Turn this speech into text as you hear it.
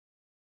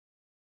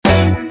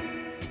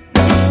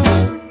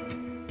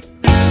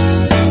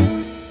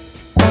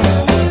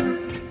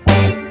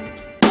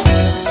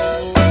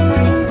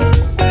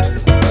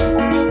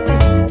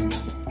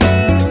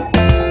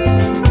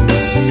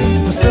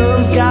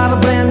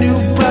new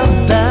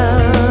brother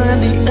in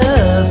the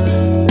earth.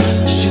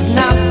 She's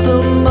not the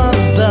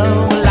mother.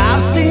 Well,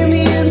 I've seen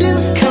the end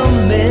is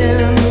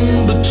coming.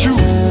 The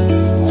truth,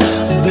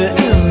 there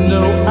is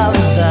no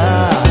other.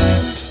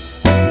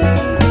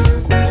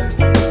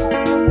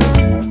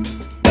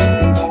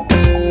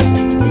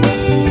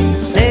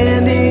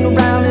 Standing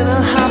around in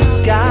a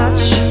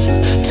hopscotch,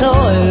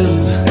 toys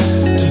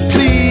to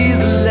please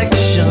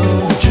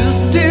elections,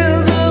 just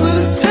as of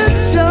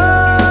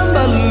attention,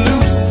 but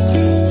loose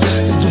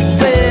is the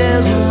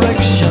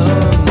resurrection.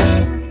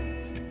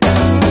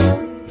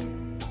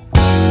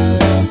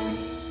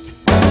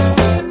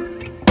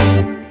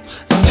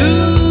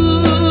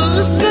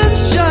 The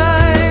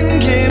sunshine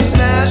came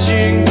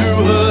smashing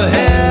through her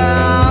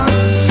hair.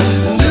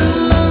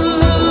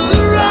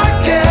 The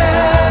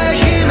rocket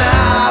came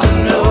out of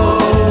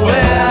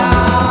nowhere.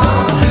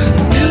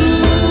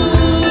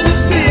 The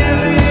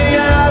feeling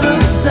out of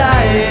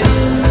sight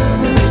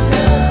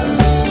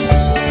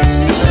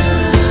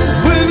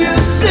when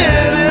you're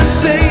standing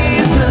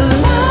face to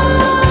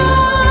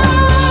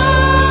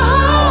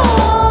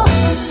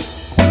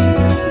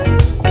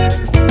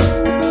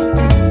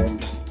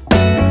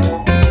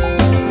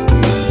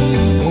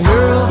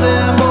girls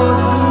and boys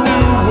of the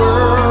new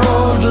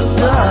world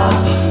dressed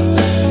up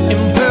in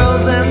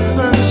pearls and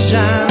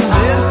sunshine.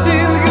 They've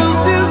seen the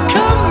ghost is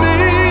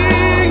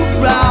coming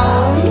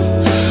round.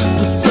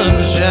 The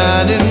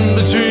sunshine in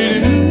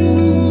between.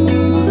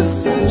 The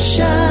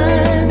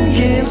sunshine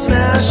came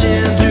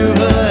smashing